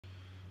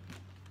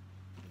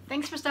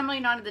Thanks for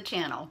stumbling onto the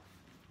channel.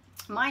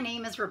 My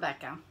name is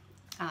Rebecca.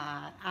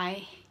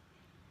 I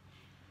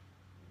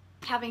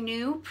have a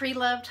new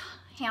pre-loved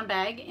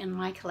handbag in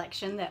my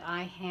collection that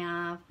I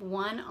have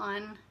won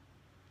on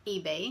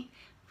eBay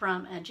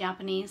from a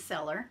Japanese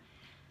seller.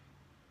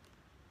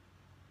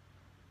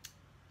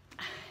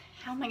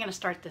 How am I going to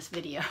start this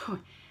video?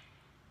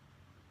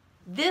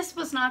 This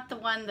was not the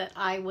one that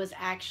I was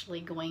actually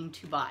going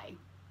to buy.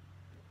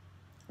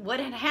 What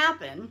had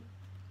happened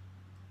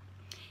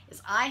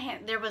is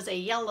there was a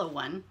yellow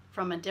one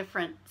from a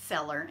different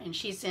seller, and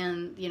she's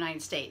in the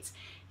United States.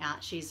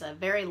 She's a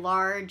very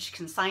large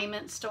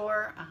consignment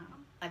store.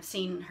 I've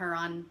seen her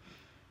on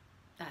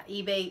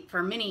eBay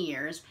for many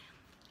years,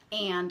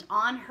 and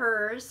on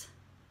hers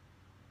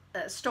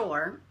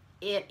store,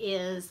 it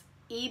is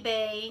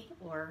eBay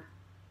or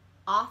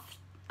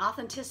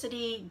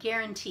authenticity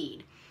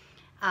guaranteed.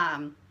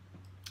 And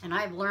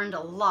I've learned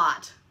a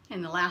lot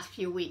in the last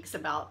few weeks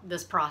about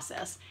this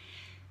process.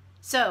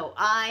 So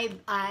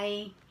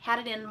I had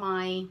it in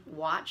my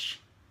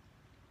watch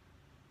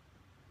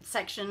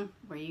section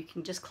where you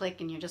can just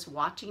click and you're just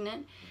watching it.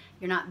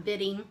 You're not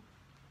bidding.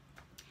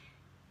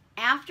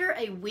 After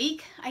a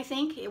week, I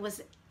think it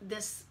was,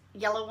 this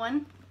yellow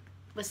one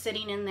was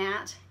sitting in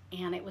that,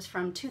 and it was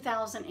from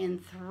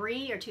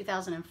 2003 or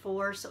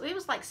 2004, so it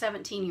was like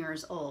 17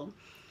 years old.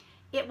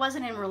 It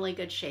wasn't in really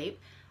good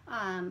shape.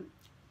 I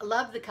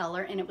loved the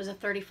color, and it was a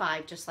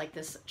 35, just like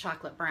this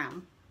chocolate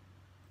brown.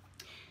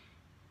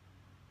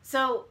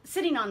 So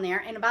sitting on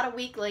there, and about a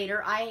week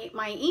later,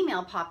 my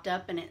email popped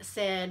up, and it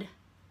said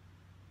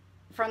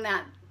from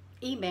that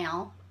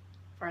email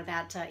or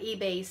that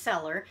eBay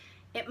seller,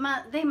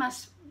 they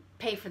must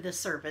pay for this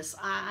service.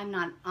 I'm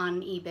not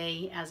on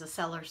eBay as a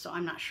seller, so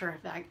I'm not sure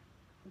if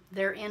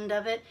their end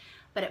of it,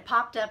 but it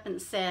popped up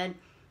and said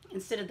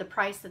instead of the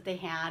price that they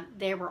had,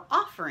 they were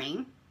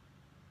offering,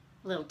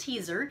 a little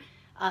teaser,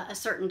 a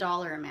certain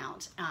dollar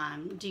amount.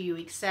 Do you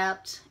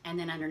accept? And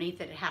then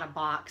underneath it, it had a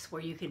box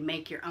where you could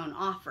make your own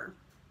offer.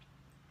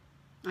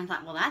 I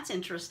thought, well, that's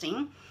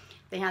interesting.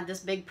 They had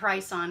this big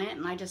price on it,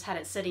 and I just had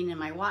it sitting in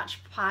my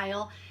watch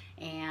pile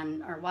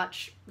or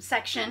watch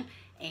section,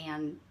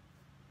 and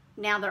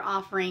now they're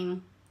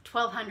offering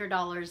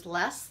 $1,200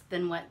 less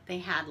than what they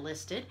had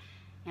listed.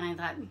 And I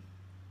thought,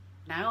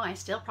 no, I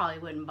still probably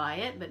wouldn't buy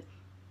it, but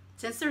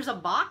since there's a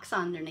box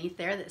underneath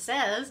there that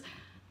says,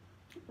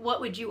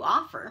 what would you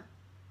offer?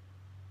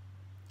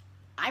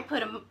 I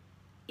put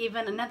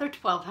even another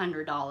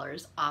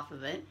 $1,200 off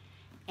of it,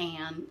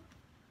 and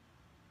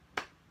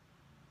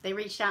they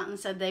reached out and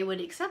said they would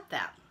accept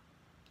that.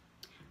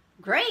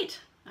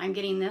 Great! I'm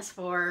getting this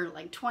for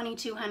like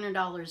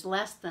 $2,200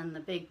 less than the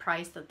big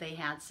price that they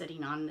had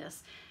sitting on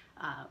this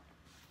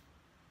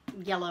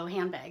yellow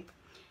handbag.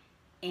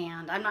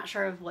 And I'm not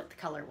sure of what the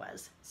color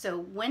was. So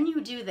when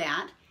you do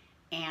that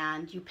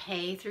and you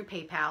pay through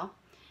PayPal,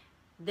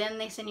 then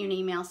they send you an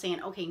email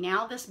saying, okay,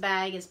 now this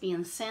bag is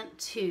being sent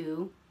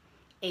to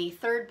a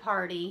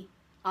third-party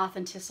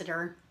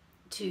authenticator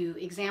to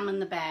examine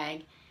the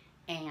bag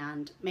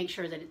and make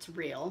sure that it's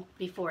real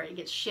before it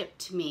gets shipped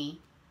to me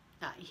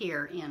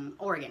here in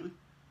Oregon.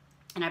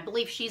 And I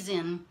believe she's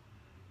in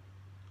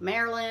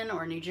Maryland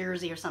or New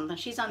Jersey or something.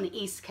 She's on the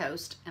East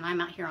Coast, and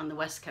I'm out here on the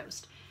West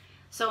Coast.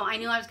 So I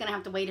knew I was going to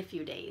have to wait a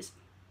few days.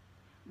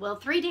 Well,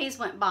 3 days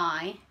went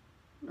by,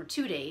 or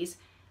 2 days,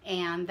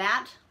 and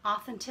that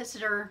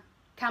authenticator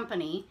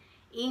company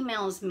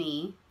emails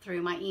me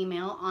through my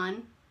email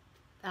on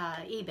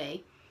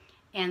eBay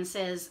and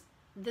says,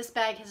 this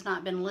bag has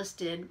not been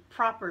listed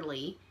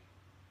properly.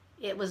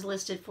 It was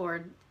listed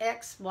for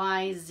X,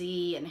 Y,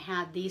 Z and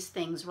had these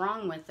things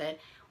wrong with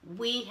it.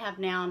 We have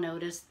now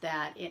noticed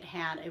that it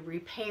had a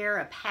repair,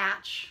 a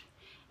patch.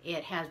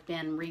 It has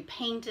been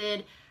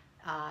repainted.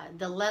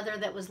 The leather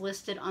that was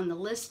listed on the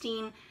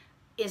listing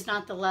is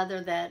not the leather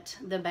that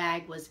the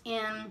bag was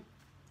in.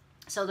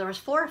 So there was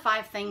 4 or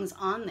 5 things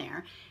on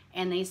there,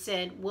 and they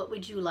said, what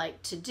would you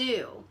like to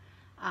do?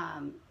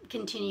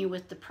 Continue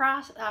with the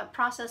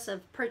process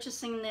of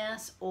purchasing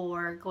this,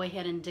 or go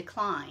ahead and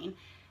decline?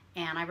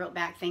 And I wrote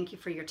back, thank you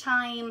for your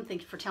time.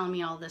 Thank you for telling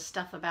me all this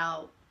stuff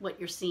about what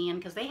you're seeing,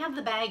 because they have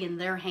the bag in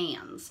their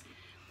hands.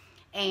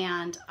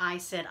 And I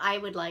said, I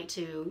would like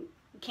to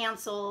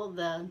cancel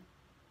the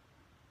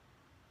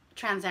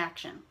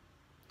transaction.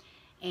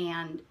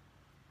 And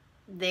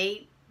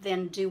they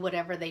then do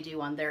whatever they do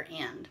on their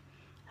end.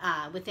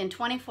 Within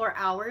 24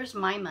 hours,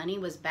 my money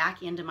was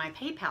back into my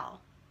PayPal.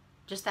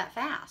 Just that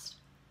fast.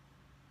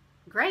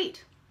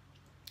 Great.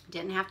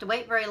 Didn't have to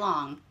wait very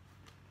long.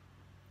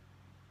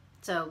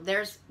 So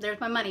there's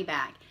my money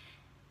back.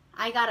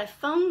 I got a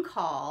phone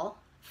call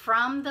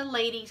from the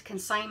lady's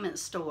consignment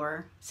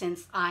store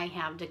since I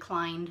have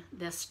declined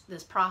this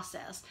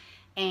process.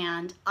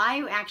 And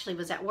I actually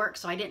was at work,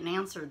 so I didn't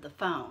answer the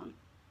phone.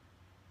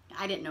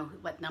 I didn't know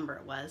what number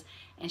it was.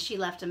 And she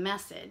left a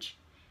message.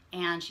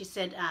 And she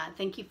said,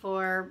 thank you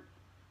for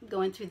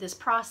going through this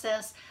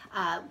process.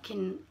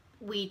 Can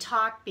we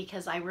talk,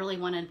 because I really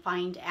want to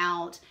find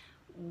out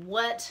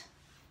what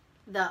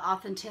the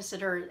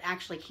authenticator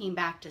actually came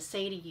back to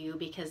say to you,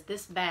 because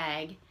this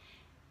bag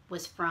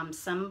was from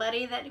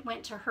somebody that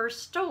went to her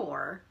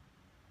store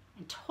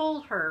and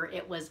told her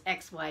it was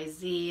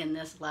XYZ and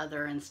this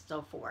leather and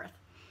so forth.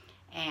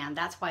 And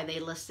that's why they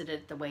listed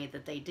it the way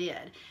that they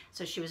did.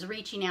 So she was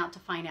reaching out to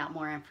find out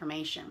more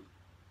information.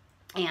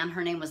 And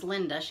her name was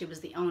Linda. She was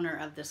the owner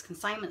of this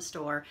consignment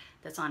store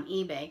that's on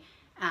eBay.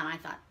 And I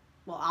thought,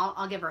 well,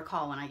 I'll give her a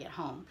call when I get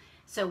home.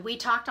 So we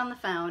talked on the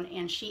phone,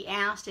 and she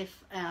asked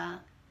if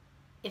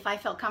I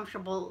felt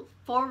comfortable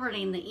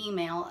forwarding the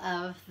email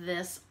of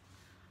this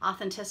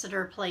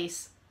authenticator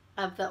place,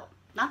 of the,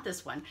 not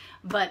this one,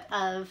 but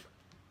of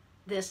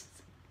this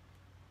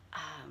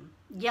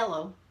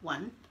yellow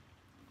one,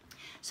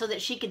 so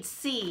that she could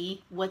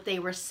see what they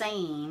were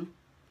saying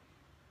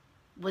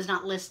was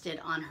not listed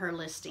on her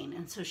listing,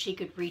 and so she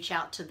could reach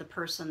out to the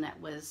person that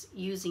was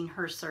using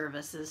her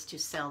services to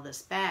sell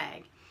this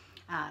bag.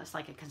 It's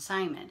like a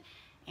consignment.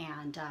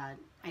 And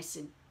I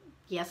said,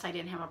 yes, I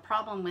didn't have a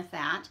problem with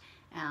that.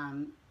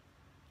 And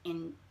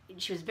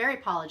she was very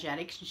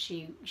apologetic.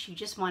 She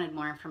just wanted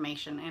more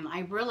information, and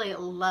I really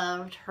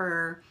loved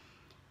her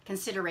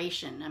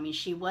consideration. I mean,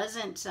 she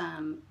wasn't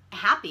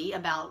happy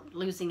about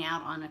losing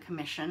out on a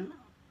commission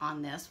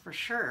on this, for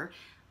sure,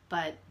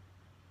 but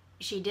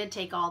she did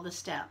take all the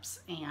steps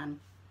and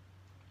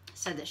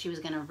said that she was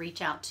going to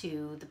reach out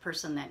to the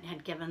person that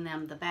had given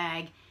them the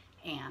bag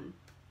and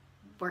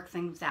work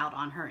things out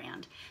on her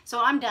end.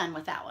 So I'm done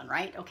with that one,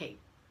 right? Okay,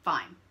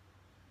 fine.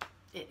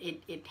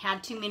 It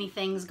had too many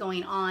things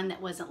going on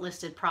that wasn't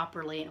listed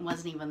properly, and it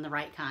wasn't even the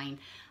right kind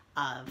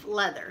of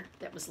leather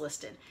that was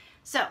listed.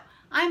 So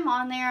I'm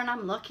on there and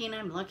I'm looking,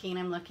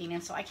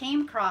 and so I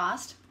came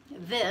across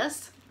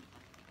this.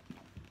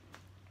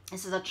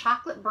 This is a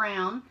chocolate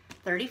brown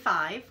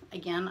 35.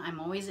 Again,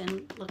 I'm always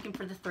looking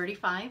for the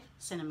 35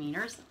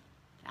 centimeters.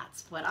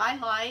 That's what I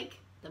like,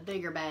 the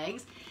bigger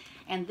bags.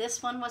 And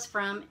this one was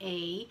from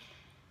a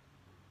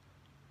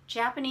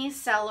Japanese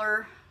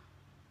seller.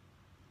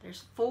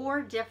 There's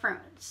 4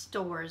 different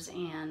stores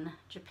in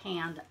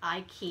Japan that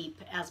I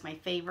keep as my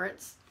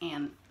favorites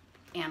and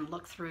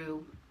look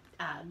through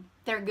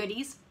their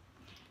goodies.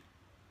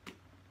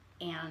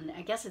 And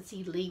I guess it's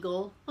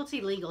illegal. Well, it's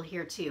illegal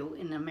here too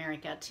in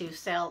America to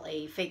sell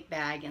a fake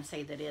bag and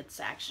say that it's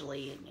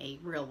actually a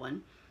real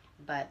one.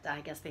 But I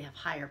guess they have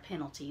higher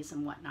penalties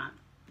and whatnot.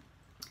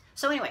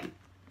 So anyway,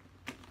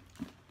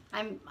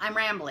 I'm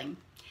rambling.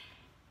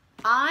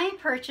 I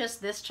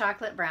purchased this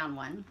chocolate brown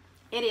one.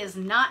 It is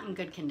not in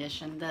good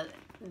condition.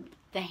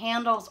 The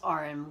handles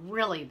are in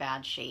really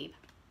bad shape.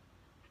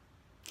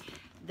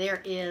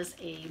 There is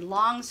a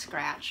long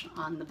scratch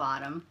on the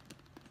bottom.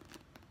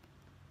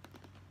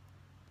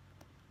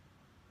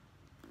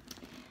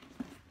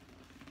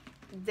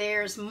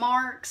 There's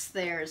marks,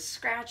 there's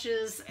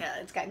scratches,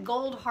 it's got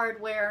gold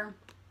hardware.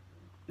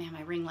 Man,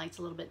 my ring light's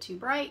a little bit too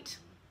bright.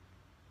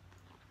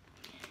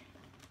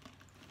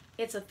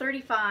 It's a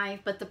 35,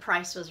 but the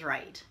price was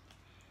right.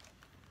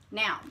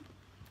 Now,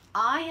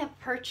 I have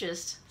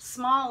purchased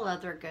small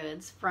leather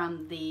goods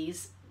from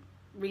these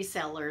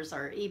resellers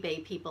or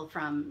eBay people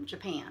from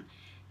Japan.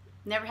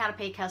 Never had to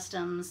pay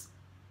customs.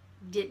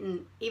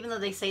 Didn't, even though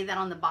they say that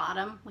on the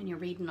bottom when you're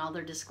reading all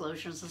their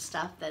disclosures and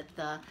stuff, that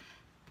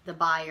the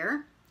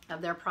buyer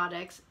of their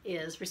products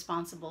is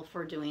responsible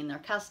for doing their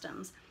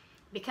customs.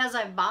 Because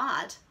I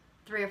bought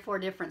 3 or 4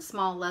 different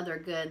small leather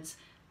goods,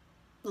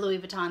 Louis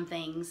Vuitton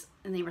things,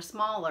 and they were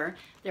smaller,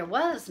 there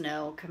was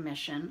no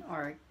commission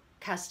or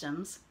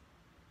customs.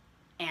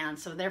 And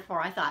so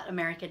therefore I thought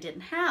America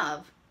didn't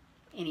have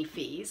any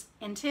fees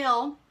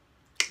until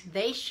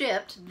they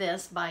shipped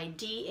this by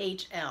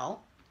DHL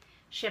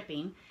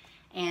shipping,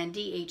 and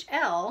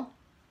DHL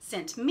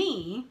sent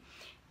me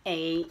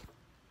a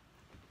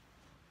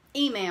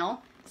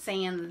email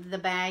saying the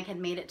bag had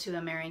made it to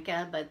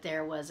America, but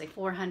there was a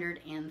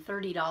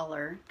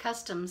 $430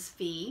 customs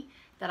fee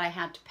that I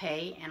had to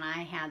pay, and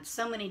I had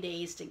so many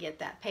days to get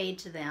that paid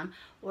to them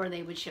or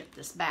they would ship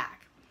this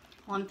back.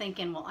 Well, I'm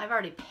thinking, well, I've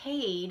already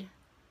paid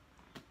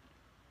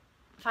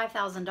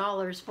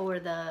 $5,000 for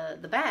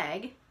the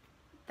bag.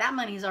 That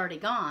money's already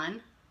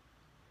gone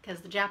because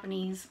the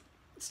Japanese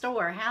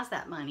store has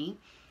that money.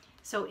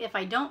 So if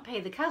I don't pay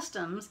the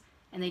customs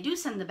and they do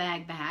send the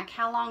bag back,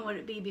 how long would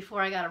it be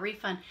before I got a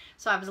refund?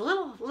 So I was a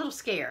little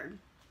scared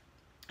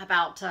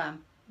about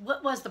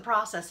what was the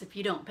process if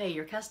you don't pay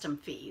your custom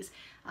fees.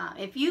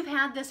 If you've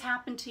had this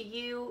happen to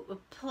you,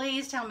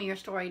 please tell me your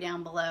story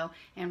down below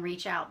and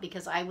reach out,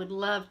 because I would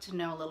love to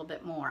know a little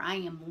bit more. I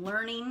am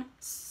learning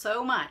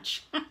so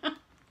much.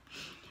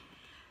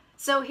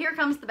 So here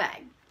comes the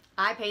bag.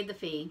 I paid the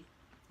fee.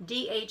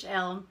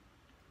 DHL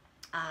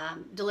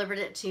delivered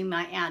it to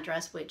my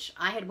address, which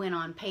I had went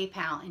on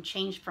PayPal and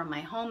changed from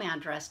my home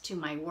address to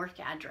my work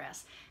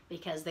address,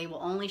 because they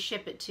will only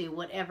ship it to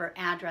whatever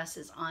address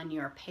is on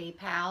your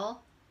PayPal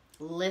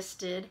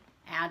listed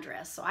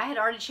address. So I had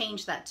already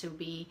changed that to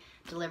be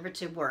delivered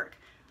to work.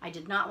 I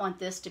did not want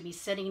this to be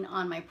sitting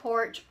on my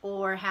porch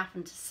or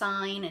having to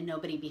sign and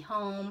nobody be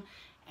home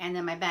and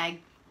then my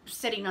bag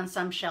sitting on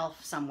some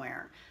shelf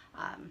somewhere.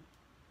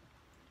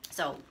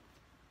 So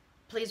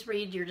please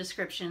read your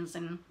descriptions,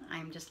 and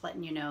I'm just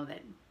letting you know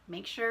that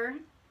make sure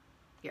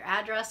your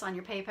address on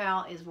your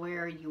PayPal is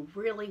where you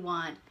really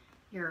want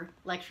your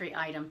luxury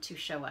item to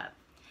show up.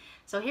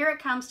 So here it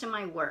comes to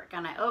my work,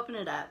 and I open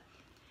it up,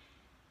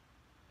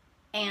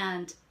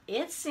 and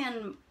it's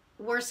in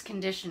worse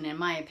condition, in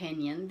my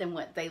opinion, than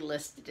what they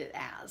listed it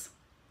as.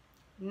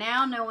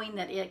 Now, knowing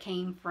that it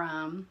came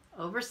from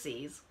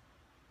overseas,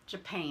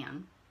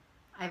 Japan,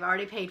 I've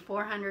already paid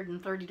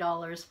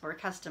 $430 for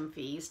custom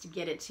fees to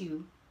get it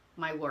to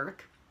my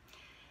work.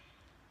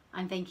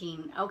 I'm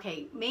thinking,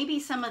 okay, maybe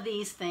some of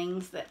these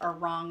things that are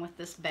wrong with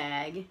this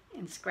bag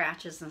and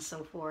scratches and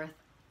so forth,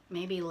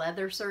 maybe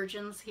leather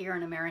surgeons here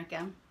in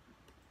America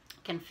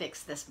can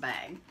fix this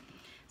bag.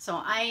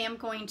 So I am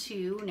going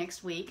to,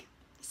 next week,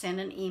 send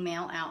an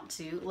email out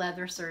to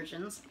leather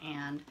surgeons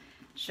and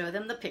show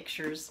them the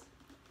pictures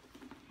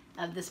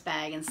of this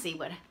bag and see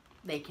what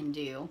they can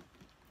do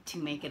to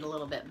make it a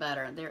little bit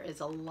better. There is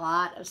a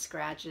lot of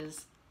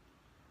scratches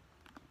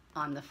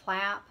on the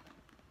flap.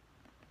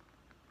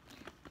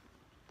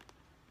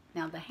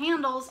 Now the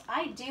handles,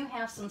 I do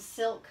have some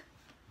silk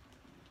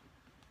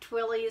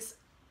twillies,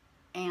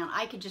 and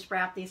I could just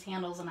wrap these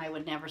handles and I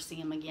would never see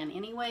them again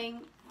anyway.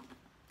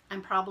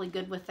 I'm probably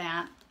good with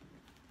that.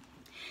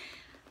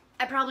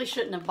 I probably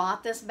shouldn't have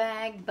bought this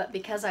bag, but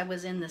because I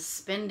was in the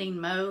spending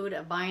mode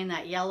of buying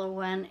that yellow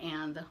one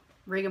and the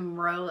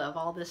rigmarole of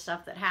all this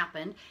stuff that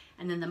happened,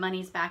 and then the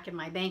money's back in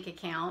my bank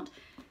account,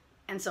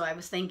 and so I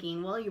was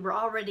thinking, well, you were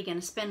already going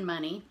to spend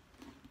money.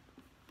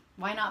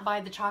 Why not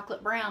buy the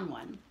chocolate brown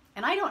one?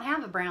 And I don't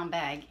have a brown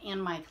bag in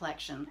my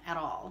collection at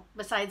all,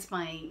 besides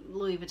my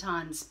Louis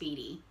Vuitton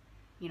Speedy.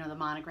 You know, the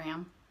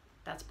monogram,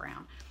 that's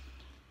brown.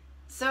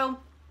 So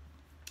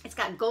it's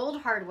got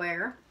gold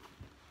hardware.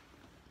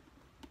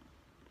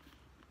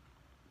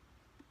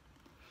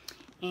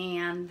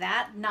 And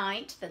that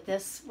night that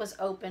this was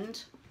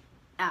opened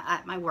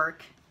at my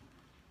work,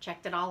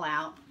 checked it all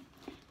out.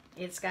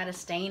 It's got a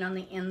stain on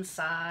the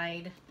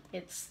inside.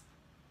 It's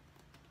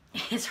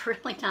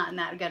really not in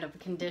that good of a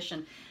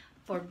condition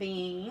for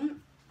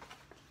being.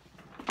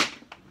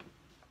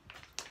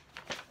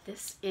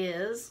 This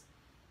is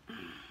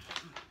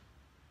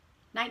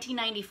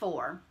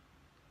 1994.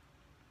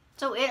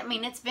 So I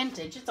mean, it's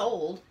vintage, it's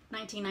old.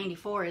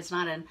 1994 is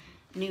not a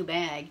new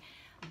bag,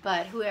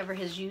 but whoever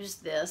has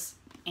used this,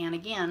 and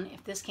again,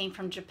 if this came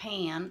from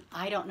Japan,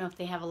 I don't know if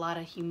they have a lot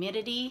of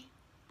humidity,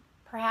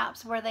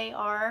 perhaps where they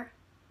are,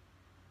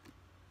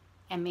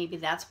 and maybe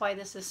that's why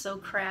this is so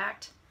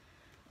cracked.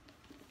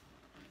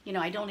 You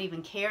know, I don't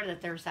even care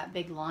that there's that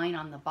big line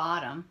on the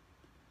bottom.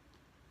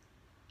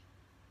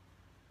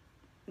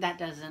 That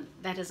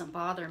doesn't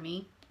bother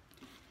me.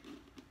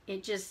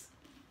 It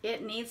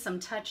needs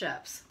some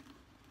touch-ups.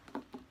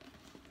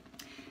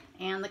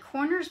 And the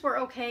corners were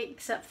okay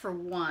except for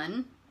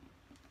one.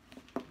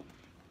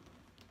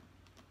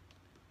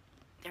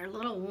 They're a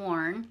little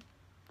worn.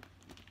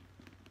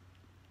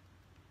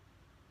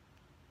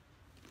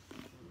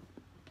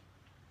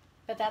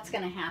 But that's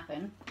going to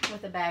happen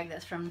with a bag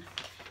that's from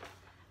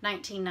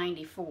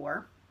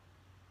 1994.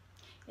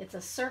 It's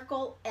a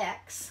Circle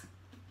X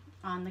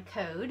on the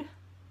code.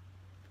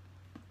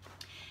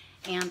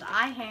 And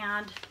I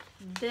had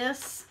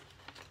this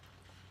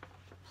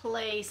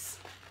place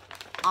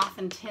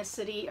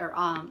authenticity or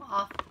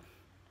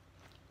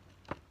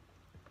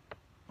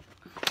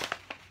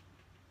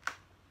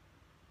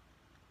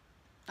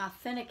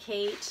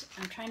authenticate.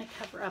 I'm trying to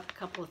cover up a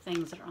couple of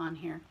things that are on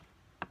here.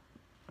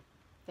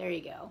 There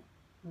you go.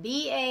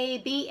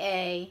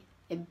 Bababebi,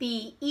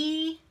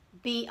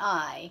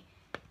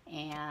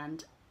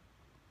 and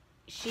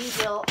she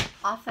will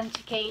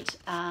authenticate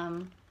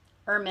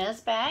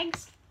Hermes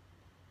bags,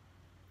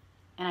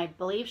 and I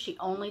believe she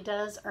only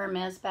does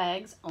Hermes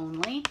bags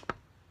only.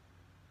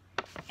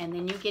 And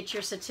then you get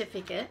your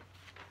certificate.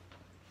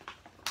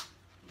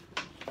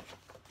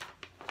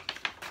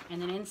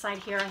 And then inside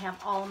here I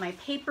have all my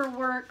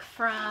paperwork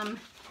from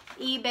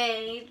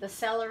eBay, the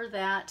seller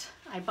that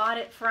I bought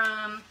it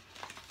from,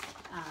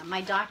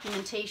 my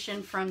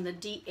documentation from the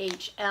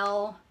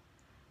DHL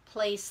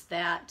place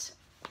that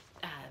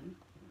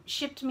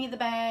shipped me the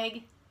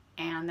bag,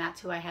 and that's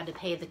who I had to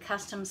pay the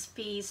customs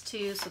fees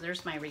to, so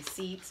there's my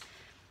receipts.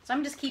 So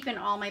I'm just keeping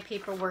all my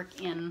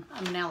paperwork in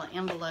a manila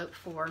envelope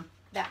for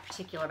that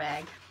particular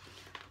bag.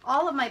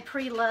 All of my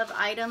pre-love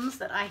items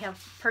that I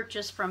have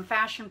purchased from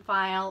Fashion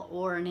File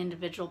or an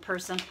individual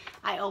person,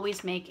 I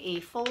always make a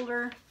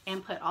folder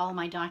and put all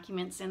my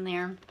documents in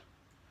there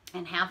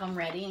and have them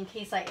ready in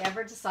case I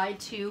ever decide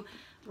to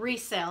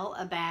resell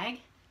a bag.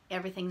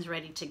 Everything's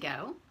ready to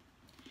go.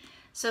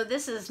 So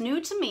this is new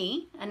to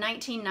me, a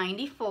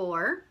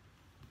 1994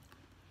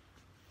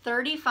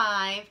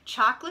 35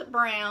 chocolate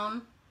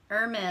brown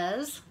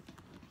Hermes.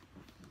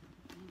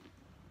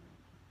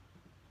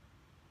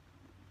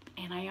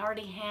 And I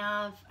already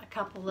have a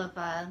couple of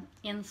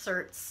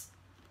inserts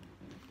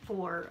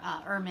for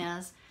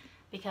Hermes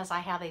because I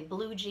have a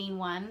blue jean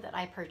one that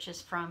I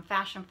purchased from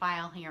Fashion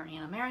File here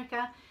in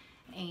America,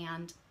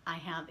 and I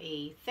have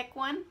a thick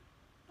one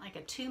like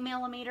a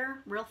 2mm,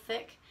 real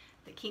thick,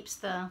 that keeps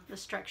the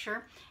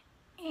structure,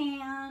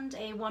 and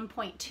a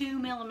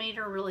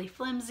 1.2mm, really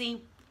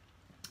flimsy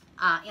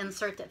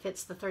insert that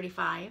fits the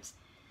 35s.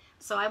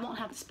 So I won't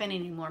have to spend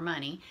any more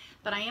money,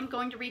 but I am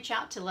going to reach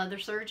out to leather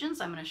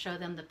surgeons. I'm going to show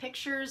them the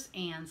pictures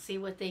and see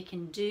what they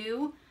can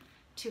do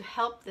to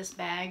help this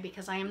bag,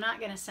 because I am not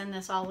going to send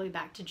this all the way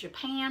back to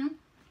Japan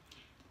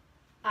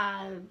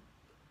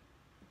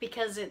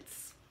because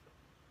it's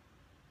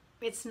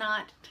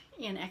not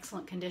in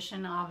excellent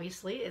condition.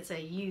 Obviously, it's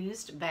a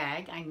used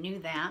bag. I knew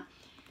that.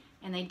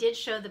 And they did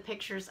show the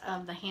pictures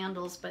of the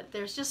handles, but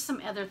there's just some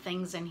other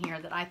things in here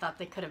that I thought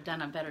they could have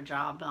done a better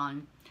job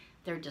on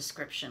their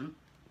description.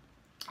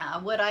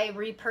 Would I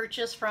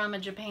repurchase from a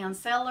Japan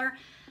seller?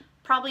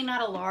 Probably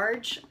not a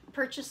large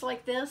purchase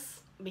like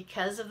this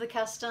because of the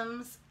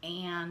customs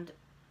and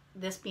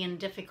this being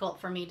difficult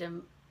for me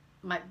to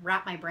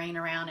wrap my brain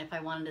around if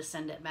I wanted to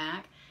send it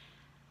back.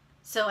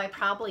 So I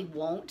probably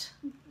won't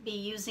be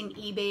using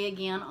eBay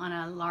again on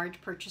a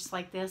large purchase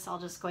like this. I'll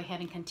just go ahead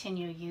and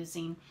continue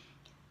using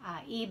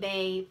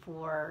eBay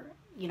for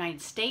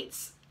United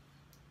States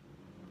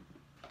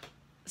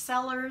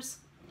sellers,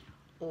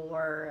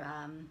 or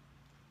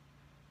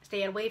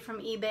stay away from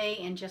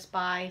eBay and just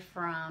buy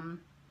from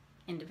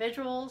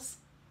individuals.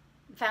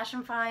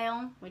 Fashion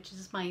File, which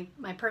is my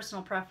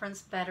personal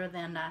preference, better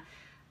than a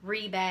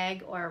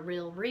Rebag or a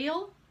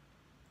Real.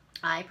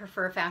 I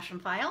prefer Fashion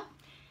File.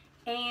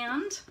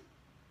 And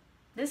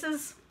this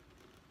is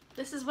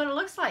what it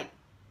looks like.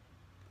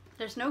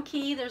 There's no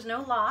key, there's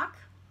no lock.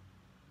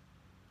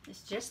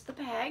 It's just the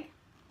bag.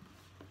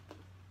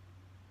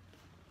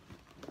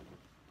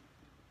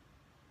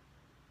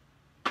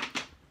 I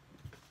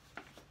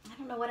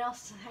don't know what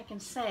else I can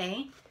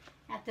say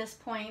at this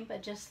point,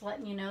 but just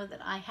letting you know that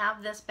I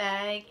have this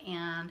bag,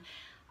 and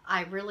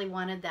I really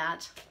wanted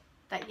that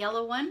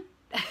yellow one.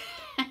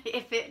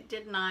 If it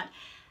did not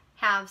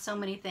have so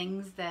many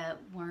things that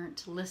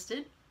weren't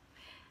listed,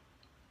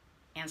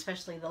 and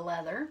especially the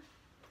leather,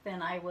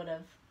 then I would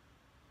have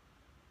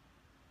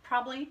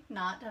probably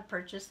not have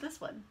purchased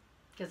this one,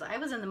 because I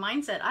was in the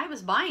mindset I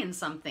was buying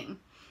something.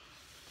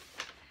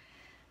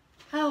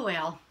 Oh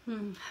well,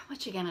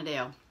 what you gonna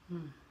do?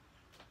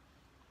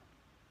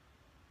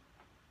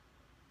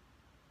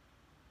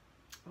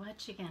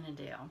 What you gonna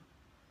do?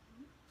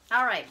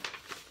 All right,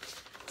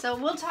 so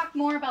we'll talk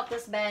more about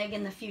this bag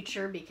in the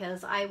future,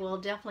 because I will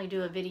definitely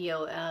do a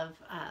video of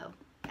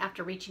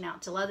after reaching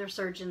out to leather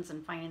surgeons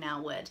and finding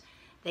out what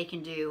they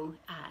can do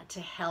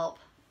to help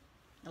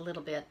a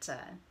little bit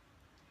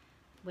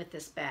with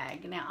this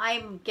bag. Now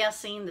I'm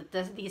guessing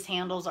that these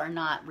handles are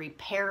not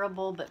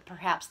repairable, but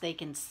perhaps they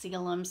can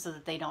seal them so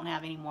that they don't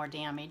have any more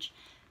damage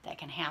that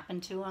can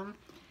happen to them.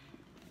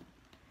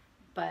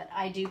 But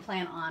I do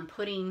plan on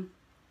putting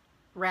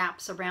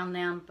wraps around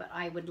them, but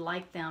I would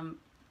like them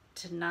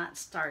to not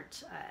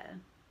start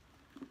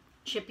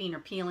chipping or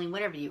peeling,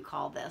 whatever you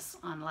call this,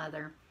 on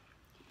leather.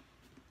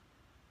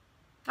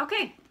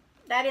 Okay,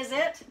 that is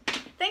it.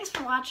 Thanks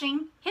for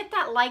watching. Hit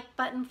that like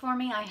button for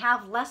me. I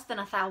have less than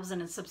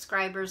 1,000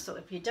 subscribers, so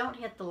if you don't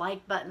hit the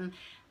like button,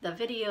 the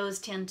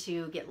videos tend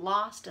to get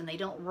lost and they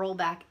don't roll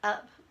back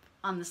up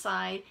on the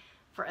side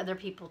for other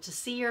people to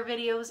see your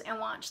videos and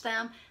watch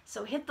them.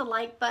 So hit the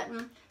like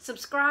button.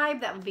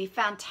 Subscribe, that would be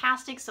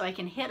fantastic, so I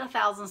can hit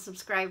 1,000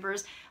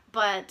 subscribers.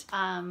 But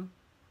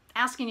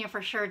asking you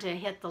for sure to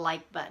hit the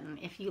like button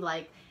if you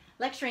like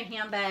lecturing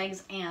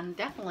handbags, and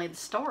definitely the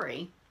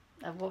story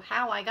of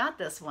how I got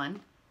this one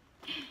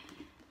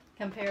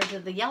compared to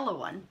the yellow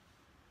one.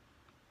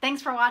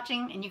 Thanks for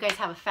watching, and you guys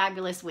have a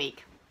fabulous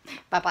week.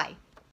 Bye-bye.